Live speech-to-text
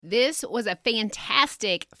This was a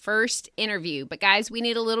fantastic first interview, but guys, we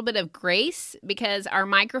need a little bit of grace because our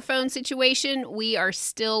microphone situation, we are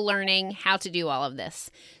still learning how to do all of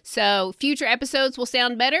this. So future episodes will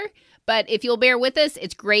sound better, but if you'll bear with us,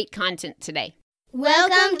 it's great content today.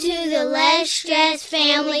 Welcome to the Less Stress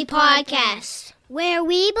Family Podcast, where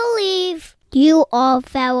we believe you are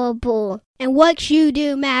valuable and what you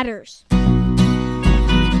do matters.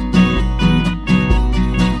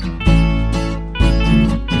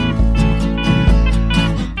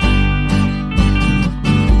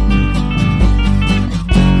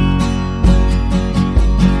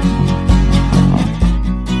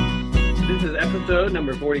 Episode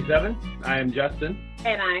number 47. I am Justin.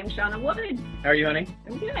 And I'm Shauna Wood. How are you, honey?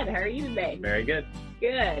 I'm good. How are you today? Very good.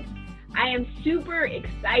 Good. I am super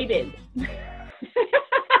excited.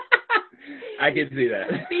 I can see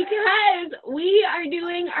that. Because we are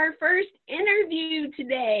doing our first interview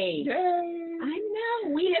today. Yay. I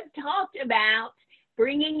know. We have talked about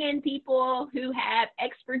bringing in people who have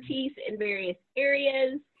expertise in various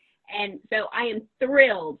areas. And so I am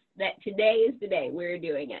thrilled that today is the day we're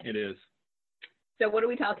doing it. It is. So what are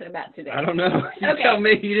we talking about today? I don't know. You Okay. tell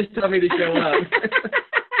me. You just tell me to show up.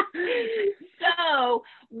 So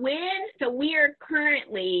we are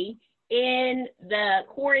currently in the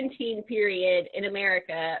quarantine period in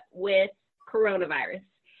America with coronavirus.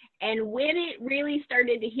 And when it really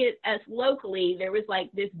started to hit us locally, there was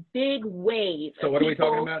like this big wave. So what are we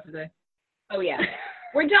talking about today? Oh, yeah.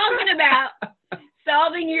 We're talking about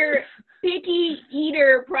solving your picky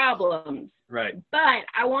eater problems. Right. But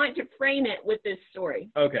I want to frame it with this story.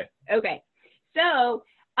 Okay. Okay. So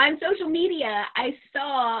on social media, I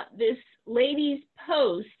saw this lady's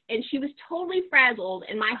post and she was totally frazzled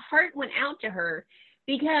and my heart went out to her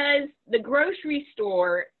because the grocery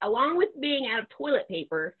store, along with being out of toilet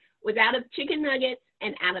paper, was out of chicken nuggets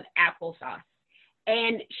and out of applesauce.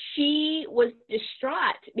 And she was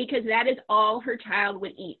distraught because that is all her child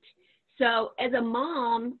would eat. So as a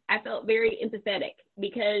mom, I felt very empathetic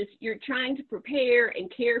because you're trying to prepare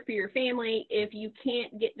and care for your family. If you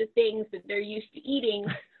can't get the things that they're used to eating,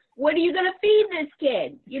 what are you going to feed this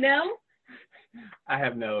kid, you know? I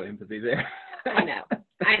have no empathy there. I know.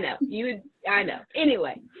 I know.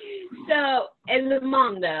 Anyway, so as a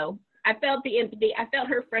mom, though, I felt the empathy. I felt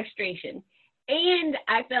her frustration. And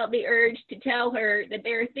I felt the urge to tell her that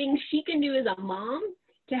there are things she can do as a mom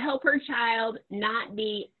to help her child not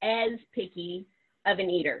be as picky of an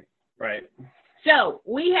eater. Right. So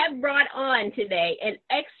we have brought on today an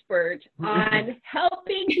expert on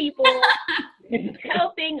helping people,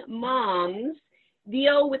 helping moms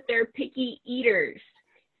deal with their picky eaters.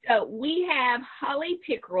 So we have Holly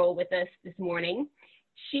Pickrell with us this morning.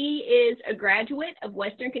 She is a graduate of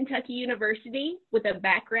Western Kentucky University with a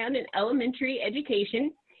background in elementary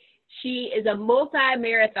education. She is a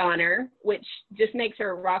multi-marathoner, which just makes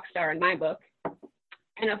her a rock star in my book,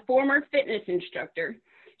 and a former fitness instructor.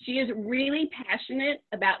 She is really passionate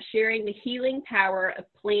about sharing the healing power of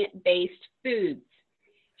plant-based foods.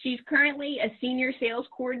 She's currently a senior sales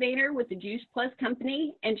coordinator with the Juice Plus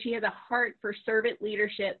company, and she has a heart for servant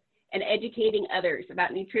leadership and educating others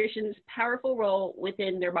about nutrition's powerful role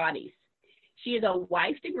within their bodies. She is a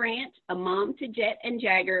wife to Grant, a mom to Jet and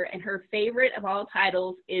Jagger, and her favorite of all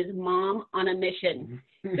titles is Mom on a Mission.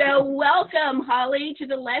 So welcome, Holly, to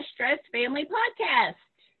the Less Stressed Family Podcast.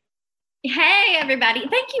 Hey, everybody.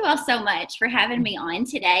 Thank you all so much for having me on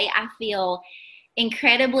today. I feel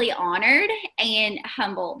incredibly honored and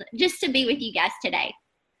humbled just to be with you guys today.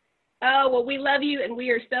 Oh, well, we love you, and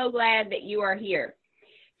we are so glad that you are here.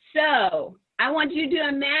 So I want you to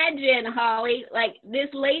imagine, Holly, like this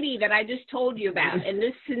lady that I just told you about in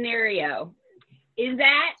this scenario. Is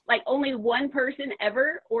that like only one person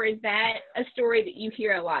ever, or is that a story that you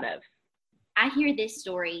hear a lot of? I hear this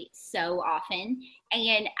story so often.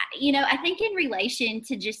 And, you know, I think in relation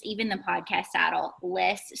to just even the podcast title,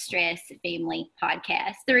 Less Stress Family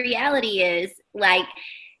Podcast, the reality is like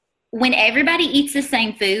when everybody eats the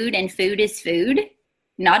same food and food is food,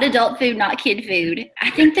 not adult food, not kid food,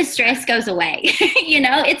 I think the stress goes away. You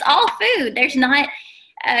know, it's all food. There's not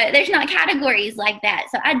categories like that.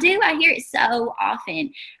 So I hear it so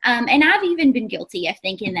often. And I've even been guilty of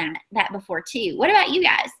thinking that before too. What about you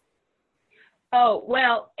guys? Oh,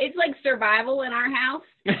 well, it's like survival in our house.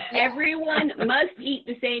 Everyone must eat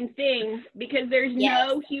the same things because there's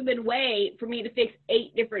no human way for me to fix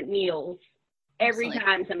 8 different meals every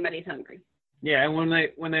time somebody's hungry. Yeah, and when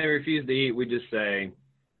they refuse to eat, we just say,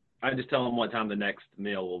 I just tell them what time the next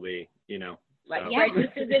meal will be, you know. Like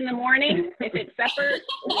breakfast is in the morning, if it's supper,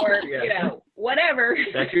 or, you know, whatever.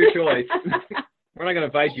 That's your choice. We're not going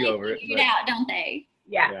to fight you over it. Figure it out, don't they?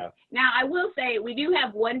 Yeah. Now, I will say we do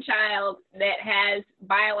have one child that has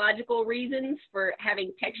biological reasons for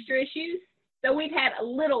having texture issues. So we've had a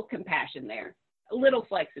little compassion there, a little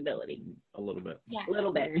flexibility. A little bit. Yeah. A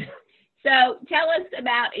little bit. So tell us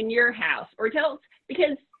about in your house, or tell us,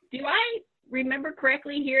 because do I remember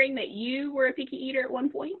correctly hearing that you were a picky eater at one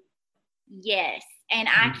point? Yes. And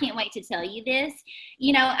I can't wait to tell you this.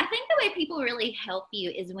 You know, I think the way people really help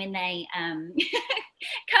you is when they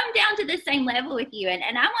come down to the same level with you.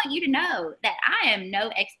 And I want you to know that I am no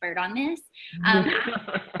expert on this.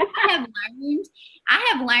 I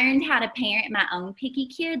have learned how to parent my own picky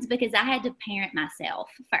kids because I had to parent myself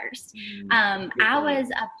first. I was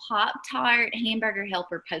a Pop-Tart hamburger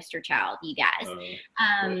helper poster child, you guys.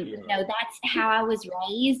 You know, that's how I was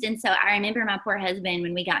raised. And so I remember my poor husband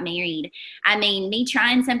when we got married. I mean, me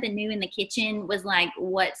trying something new in the kitchen was like,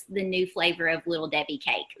 what's the new flavor of Little Debbie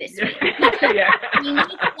cake this week? I mean,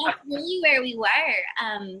 that's really where we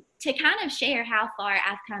were. To kind of share how far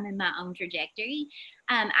I've come in my own trajectory.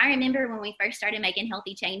 I remember when we first started making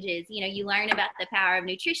healthy changes, you know, you learn about the power of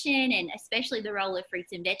nutrition and especially the role of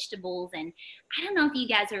fruits and vegetables. And I don't know if you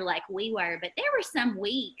guys are like we were, but there were some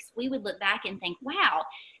weeks we would look back and think, wow,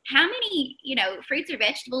 how many, you know, fruits or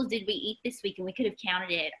vegetables did we eat this week? And we could have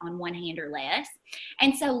counted it on one hand or less.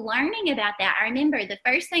 And so learning about that, I remember the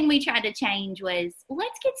first thing we tried to change was,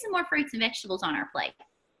 let's get some more fruits and vegetables on our plate.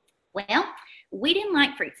 Well, we didn't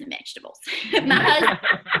like fruits and vegetables. My husband,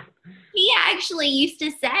 he actually used to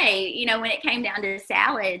say, you know, when it came down to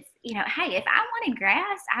salads, you know, hey, if I wanted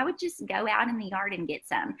grass, I would just go out in the yard and get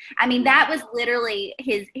some. I mean, that was literally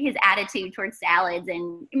his attitude towards salads,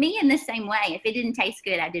 and me in the same way. If it didn't taste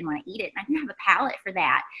good, I didn't want to eat it. I didn't have a palate for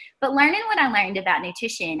that. But learning what I learned about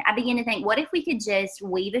nutrition, I began to think, what if we could just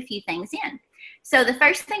weave a few things in? So the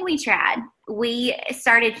first thing we tried, we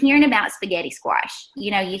started hearing about spaghetti squash.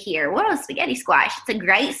 You know, you hear, whoa, spaghetti squash. It's a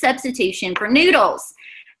great substitution for noodles.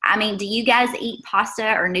 I mean, do you guys eat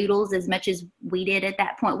pasta or noodles as much as we did at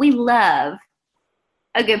that point? We love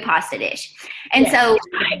a good pasta dish. And yes, so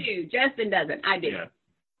I do. Justin doesn't. I do.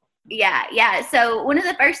 Yeah. So one of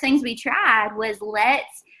the first things we tried was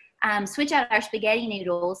let's switch out our spaghetti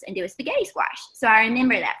noodles and do a spaghetti squash. So I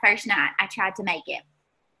remember that first night I tried to make it.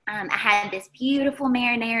 I had this beautiful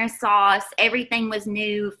marinara sauce. Everything was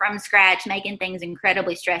new from scratch, making things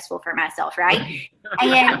incredibly stressful for myself, right?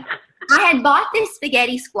 And I had bought this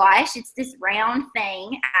spaghetti squash. It's this round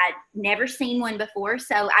thing. I'd never seen one before,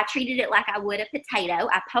 so I treated it like I would a potato.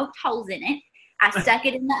 I poked holes in it. I stuck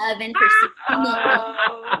it in the oven for 60 minutes,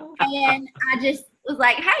 and I just was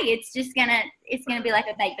like, hey, it's gonna be like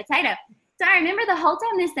a baked potato. So I remember the whole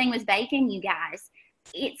time this thing was baking, you guys,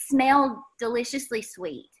 it smelled deliciously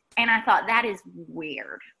sweet. And I thought, that is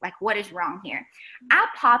weird. Like, what is wrong here? I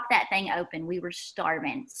popped that thing open. We were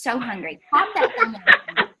starving, so hungry. Popped that thing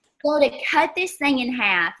open. So to cut this thing in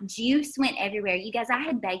half, juice went everywhere. You guys, I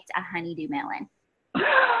had baked a honeydew melon.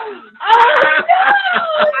 Oh, no!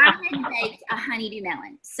 I had baked a honeydew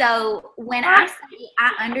melon. So when I say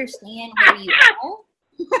I understand where you are,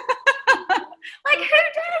 like, who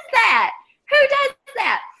does that? Who does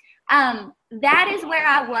that? That is where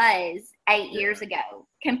I was 8 years ago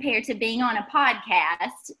compared to being on a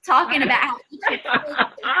podcast talking about how to eat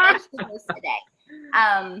vegetables today.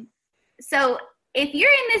 So if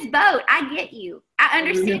you're in this boat, I get you. I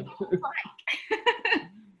understand what it's like.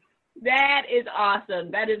 That is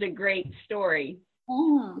awesome. That is a great story.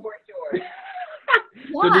 For sure.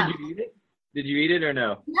 So did you eat it? Did you eat it or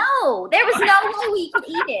no? No, there was no way we could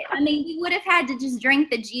eat it. I mean, we would have had to just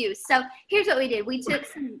drink the juice. So here's what we did. We took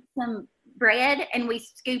some bread and we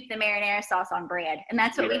scooped the marinara sauce on bread. And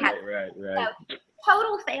that's what we had. Right. So,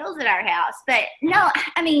 total fails at our house. But no,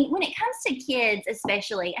 I mean, when it comes to kids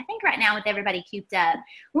especially, I think right now with everybody cooped up,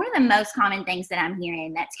 one of the most common things that I'm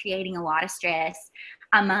hearing that's creating a lot of stress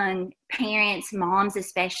among parents, moms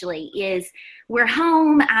especially, is we're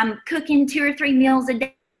home, I'm cooking 2 or 3 meals a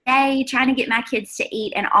day, trying to get my kids to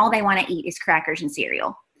eat, and all they want to eat is crackers and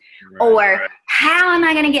cereal. Or how am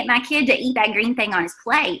I going to get my kid to eat that green thing on his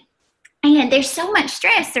plate? And there's so much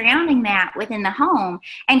stress surrounding that within the home.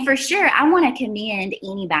 And for sure, I want to commend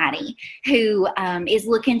anybody who is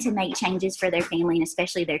looking to make changes for their family and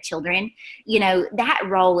especially their children. You know, that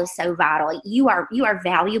role is so vital. You are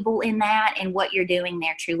valuable in that, and what you're doing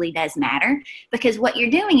there truly does matter, because what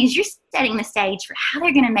you're doing is you're setting the stage for how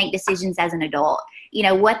they're going to make decisions as an adult. You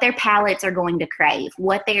know, what their palates are going to crave,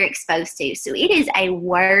 what they're exposed to. So it is a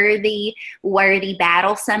worthy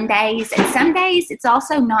battle some days. And some days it's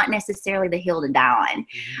also not necessarily the hill to die on.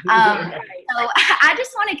 So I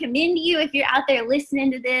just want to commend you if you're out there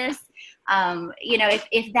listening to this. You know,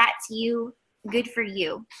 if that's you, Good for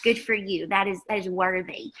you. Good for you. That is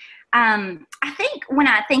worthy. I think when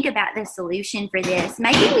I think about the solution for this,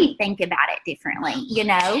 maybe we think about it differently.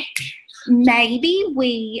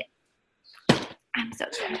 Maybe I'm so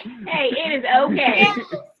sorry. Hey, it is okay.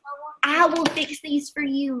 I will fix these for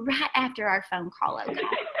you right after our phone call, okay?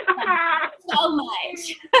 So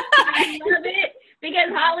much. I love it because,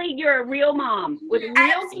 Holly, you're a real mom with real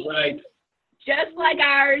kids, Right. just like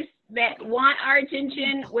ours, that want our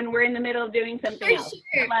attention when we're in the middle of doing something For else.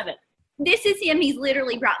 sure. I love it. This is him. He's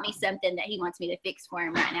literally brought me something that he wants me to fix for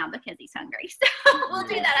him right now because he's hungry. So we'll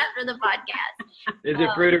do that after the podcast. Is it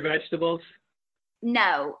fruit or vegetables?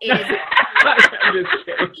 No, it is. I'm just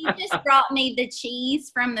kidding. He just brought me the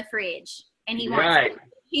cheese from the fridge, and he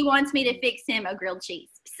wants me to fix him a grilled cheese.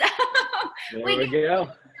 So There we we can go.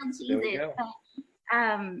 grilled cheeses.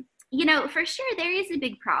 For sure, there is a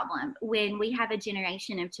big problem when we have a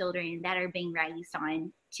generation of children that are being raised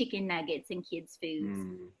on chicken nuggets and kids' foods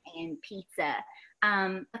and pizza,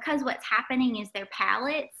 because what's happening is their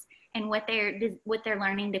palates and what they're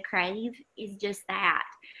learning to crave is just that.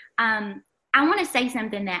 I want to say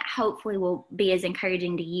something that hopefully will be as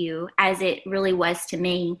encouraging to you as it really was to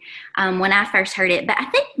me when I first heard it. But I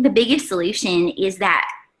think the biggest solution is that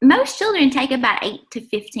most children take about 8 to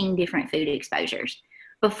 15 different food exposures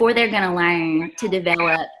before they're going to learn to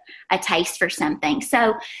develop a taste for something.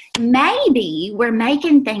 So maybe we're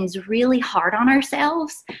making things really hard on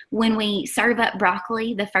ourselves when we serve up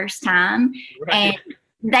broccoli the first time and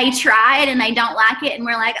they try it and they don't like it. And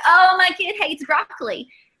we're like, oh, my kid hates broccoli.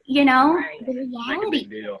 The reality. Big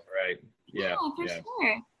deal, right? Yeah, for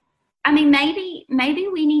sure. I mean, maybe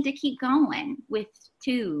we need to keep going with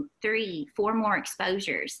 2, 3, 4 more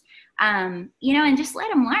exposures, and just let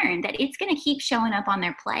them learn that it's going to keep showing up on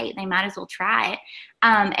their plate. They might as well try it,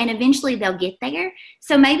 and eventually they'll get there.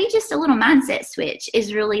 So maybe just a little mindset switch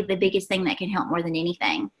is really the biggest thing that can help more than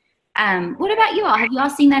anything. What about you all? Have you all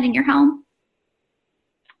seen that in your home?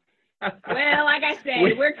 Well, like I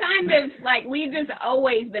said, we're kind of like, we've just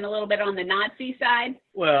always been a little bit on the Nazi side.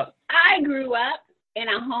 Well, I grew up in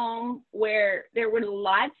a home where there were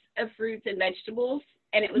lots of fruits and vegetables,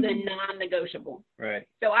 and it was a non-negotiable. right.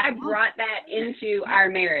 So I brought that into our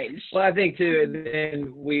marriage. Well, I think too. And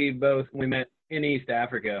then we met in East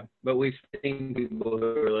Africa, but we've seen people who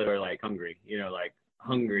are literally like hungry. Like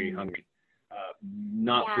hungry.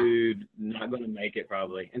 Not food, not going to make it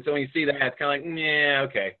probably. And so when you see that, it's kind of like, yeah,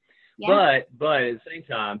 okay. Yeah. But at the same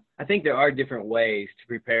time, I think there are different ways to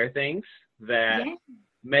prepare things that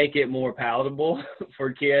make it more palatable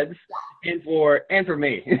for kids and for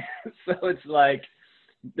me. So it's like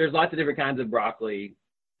there's lots of different kinds of broccoli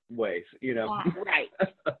ways,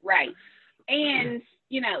 Right. And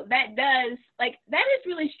that is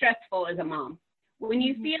really stressful as a mom when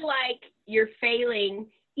you feel like you're failing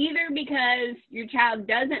either because your child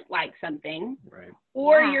doesn't like something,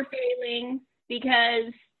 or you're failing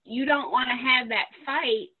because you don't want to have that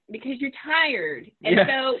fight because you're tired. And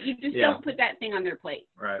so you just don't put that thing on their plate.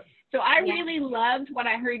 Right. So I really loved what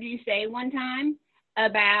I heard you say one time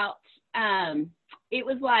about, it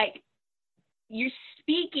was like you're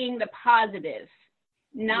speaking the positive,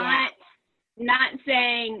 not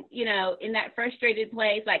saying, in that frustrated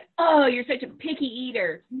place, like, oh, you're such a picky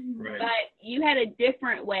eater. Right. But you had a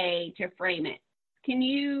different way to frame it. Can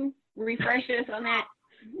you refresh us on that?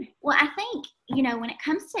 Well, I think, when it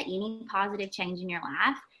comes to any positive change in your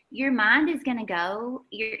life, your mind is going to go,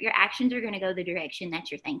 your actions are going to go the direction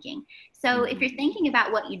that you're thinking. So if you're thinking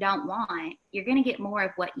about what you don't want, you're going to get more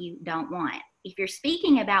of what you don't want. If you're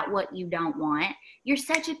speaking about what you don't want, you're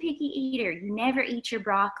such a picky eater. You never eat your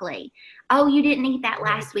broccoli. Oh, you didn't eat that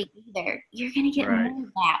last week either. You're going to get more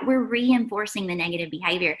of that. We're reinforcing the negative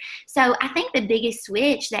behavior. So I think the biggest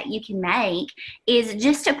switch that you can make is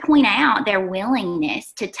just to point out their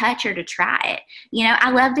willingness to touch or to try it.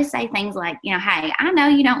 I love to say things like, hey, I know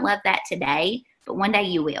you don't love that today, but one day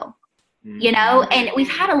you will. And we've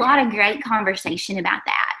had a lot of great conversation about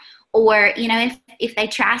that. Or, if they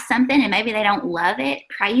try something and maybe they don't love it,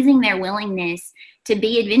 praising their willingness to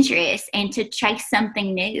be adventurous and to chase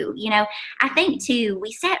something new. I think too,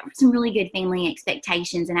 we set some really good family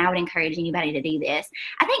expectations, and I would encourage anybody to do this.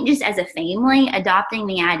 I think just as a family, adopting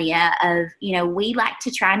the idea of, we like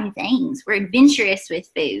to try new things. We're adventurous with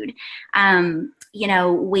food.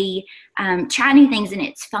 We try new things and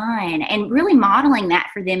it's fun. And really modeling that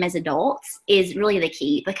for them as adults is really the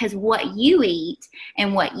key, because what you eat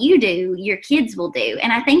and what you do, your kids will do.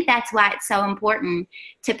 And I think that's why it's so important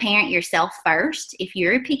to parent yourself first if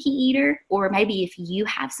you're a picky eater, or maybe if you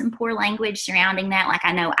have some poor language surrounding that, like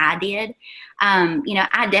I know I did.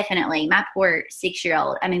 I definitely, my poor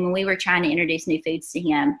 6-year-old, I mean, when we were trying to introduce new foods to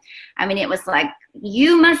him, I mean, it was like,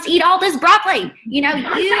 you must eat all this broccoli, you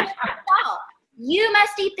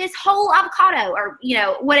must eat this whole avocado, or,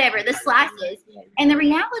 whatever the slices. And the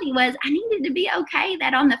reality was I needed to be okay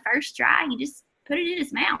that on the first try, he just put it in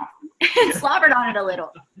his mouth and slobbered on it a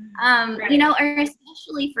little. Or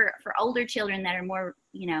especially for older children that are more,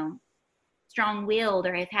 strong-willed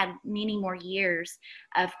or have had many more years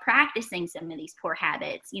of practicing some of these poor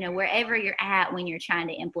habits, wherever you're at when you're trying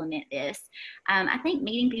to implement this. I think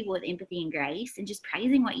meeting people with empathy and grace and just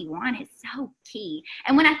praising what you want is so key.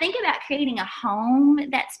 And when I think about creating a home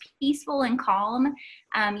that's peaceful and calm,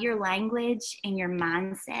 your language and your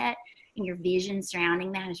mindset and your vision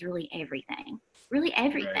surrounding that is really everything. Really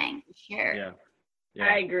everything, for sure. Yeah.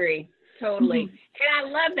 I agree. Totally. And I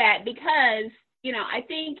love that because, I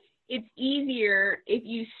think it's easier if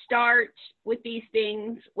you start with these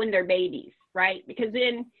things when they're babies, right? Because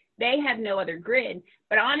then they have no other grid.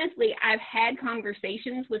 But honestly, I've had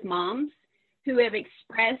conversations with moms who have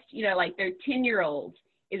expressed, like their 10-year-old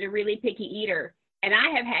is a really picky eater. And I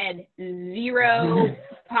have had 0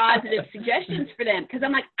 positive suggestions for them because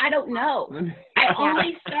I'm like, I don't know. I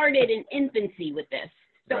only started in infancy with this.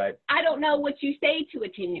 So I don't know what you say to a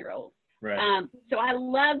 10-year-old. Right. So I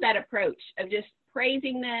love that approach of just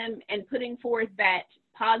praising them and putting forth that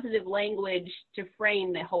positive language to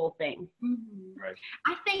frame the whole thing. Mm-hmm. Right.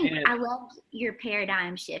 I think I love your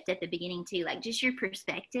paradigm shift at the beginning too, like just your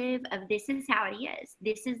perspective of this is how it is.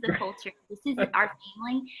 This is the culture. This is our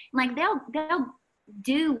family. Like they'll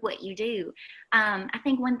do what you do. I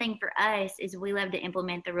think one thing for us is we love to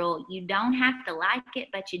implement the rule. You don't have to like it,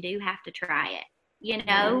 but you do have to try it. You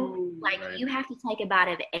have to take a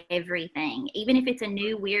bite of everything, even if it's a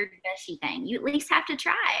new weird gushy thing. You at least have to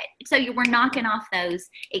try it. So we're knocking off those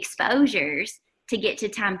exposures to get to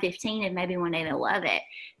time 15, and maybe one day they'll love it.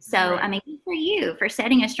 So I mean, good for you for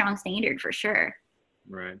setting a strong standard for sure.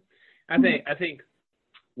 Right. I think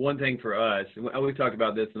one thing for us, we've talked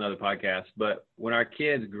about this in other podcasts, but when our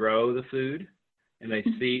kids grow the food and they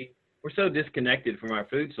see, we're so disconnected from our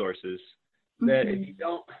food sources that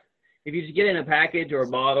if you just get in a package or a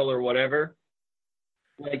bottle or whatever,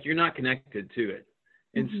 like you're not connected to it.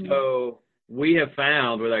 And so we have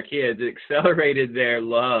found with our kids, it accelerated their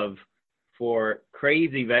love for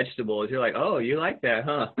crazy vegetables. You're like, oh, you like that,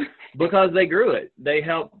 huh? Because they grew it. They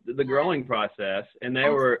helped the growing process. And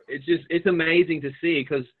it's amazing to see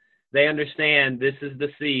because they understand this is the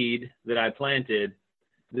seed that I planted.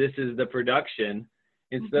 This is the production.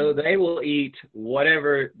 And so they will eat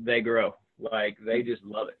whatever they grow. Like they just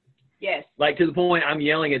love it. Yes. Like to the point I'm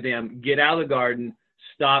yelling at them, get out of the garden,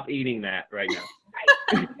 stop eating that right now.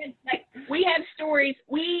 Like, we have stories.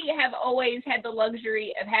 We have always had the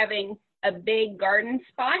luxury of having a big garden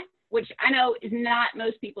spot, which I know is not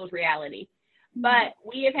most people's reality, but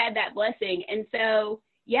we have had that blessing. And so,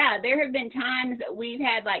 there have been times that we've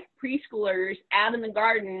had like preschoolers out in the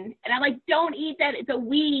garden and I'm like, don't eat that. It's a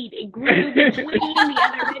weed. It grew between the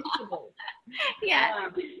other vegetables. Yeah.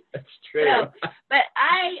 That's true. But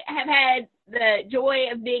I have had the joy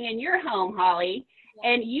of being in your home, Holly,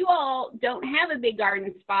 and you all don't have a big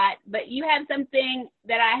garden spot, but you have something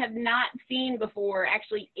that I have not seen before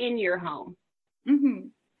actually in your home. Mm-hmm.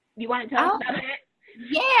 You want to tell us about it?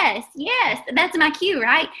 Yes. That's my cue,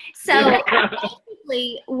 right? So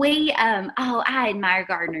basically I admire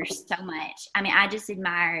gardeners so much. I mean, I just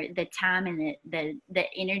admire the time and the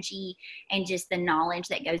energy and just the knowledge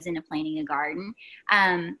that goes into planting a garden.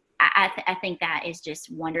 I think that is just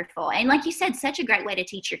wonderful. And like you said, such a great way to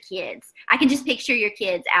teach your kids. I can just picture your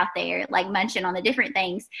kids out there like munching on the different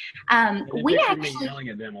things. We actually yelling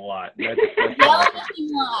at them a lot. Yeah,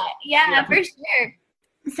 for sure.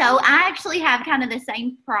 So I actually have kind of the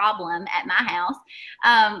same problem at my house,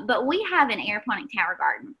 but we have an aeroponic tower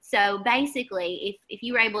garden. So basically, if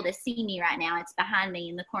you were able to see me right now, it's behind me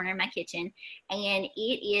in the corner of my kitchen, and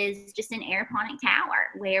it is just an aeroponic tower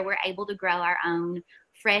where we're able to grow our own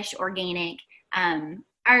fresh, organic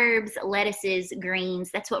herbs, lettuces,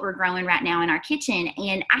 greens. That's what we're growing right now in our kitchen.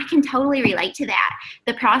 And I can totally relate to that.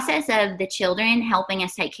 The process of the children helping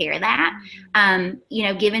us take care of that,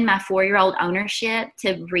 giving my 4-year-old ownership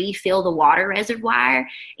to refill the water reservoir,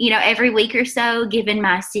 every week or so, giving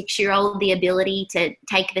my 6-year-old the ability to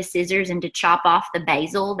take the scissors and to chop off the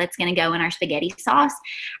basil that's going to go in our spaghetti sauce.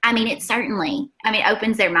 I mean, it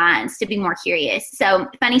opens their minds to be more curious. So,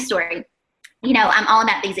 funny story. I'm all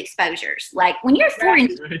about these exposures. Like when you're 4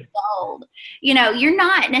 years old, you're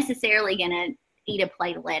not necessarily going to eat a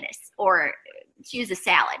plate of lettuce or choose a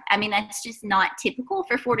salad. I mean, that's just not typical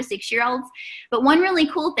for 4 to 6-year-olds. But one really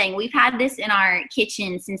cool thing, we've had this in our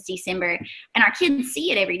kitchen since December, and our kids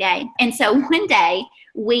see it every day. And so one day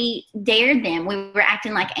we dared them. We were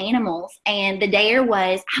acting like animals. And the dare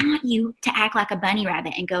was, I want you to act like a bunny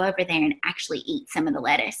rabbit and go over there and actually eat some of the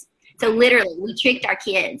lettuce. So literally, we tricked our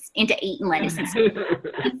kids into eating lettuce and stuff.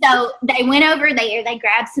 So they went over there, they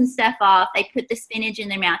grabbed some stuff off, they put the spinach in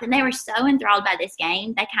their mouth, and they were so enthralled by this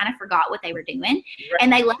game, they kind of forgot what they were doing,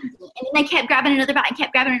 and they loved it. And then they kept grabbing another bite and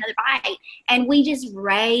kept grabbing another bite, and we just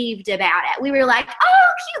raved about it. We were like, oh,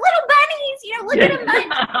 cute little bunnies, look at them.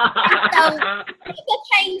 So it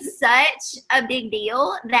became such a big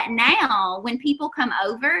deal that now when people come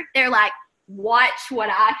over, they're like, watch what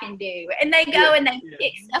I can do. And they go and they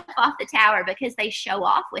pick stuff off the tower because they show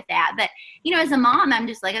off with that. But, as a mom, I'm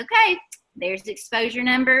just like, okay, there's exposure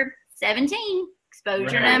number 17,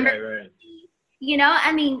 exposure number. Right.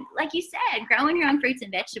 Like you said, growing your own fruits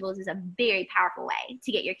and vegetables is a very powerful way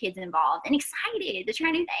to get your kids involved and excited to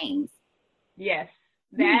try new things. Yes,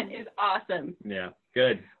 that is awesome. Yeah,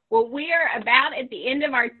 good. Well, we are about at the end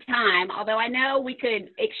of our time, although I know we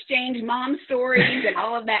could exchange mom stories and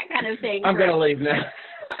all of that kind of thing. I'm going to leave now.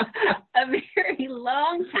 A very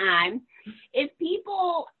long time. If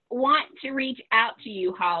people want to reach out to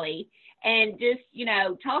you, Holly, and just,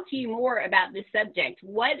 talk to you more about this subject,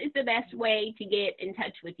 what is the best way to get in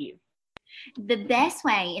touch with you? The best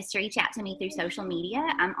way is to reach out to me through social media.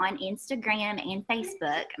 I'm on Instagram and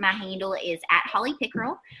Facebook. My handle is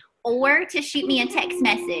 @HollyPickerel. Or to shoot me a text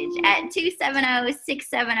message at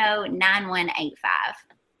 270-670-9185.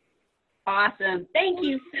 Awesome. Thank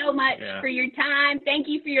you so much for your time. Thank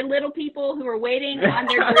you for your little people who are waiting on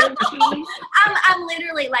their grilled cheese. I'm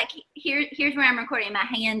literally like, here's where I'm recording. My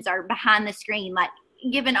hands are behind the screen, like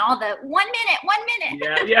giving all the 1 minute.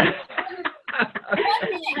 Yeah. 1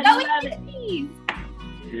 minute. Go eat the cheese.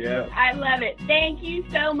 Yeah. I love it. Thank you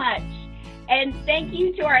so much. And thank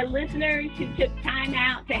you to our listeners who took time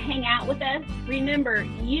out to hang out with us. Remember,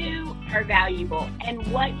 you are valuable and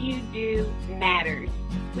what you do matters.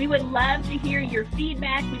 We would love to hear your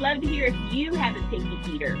feedback. We'd love to hear if you have a picky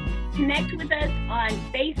eater. Connect with us on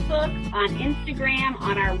Facebook, on Instagram,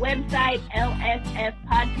 on our website,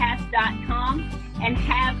 lsfpodcast.com, and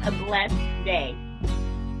have a blessed day.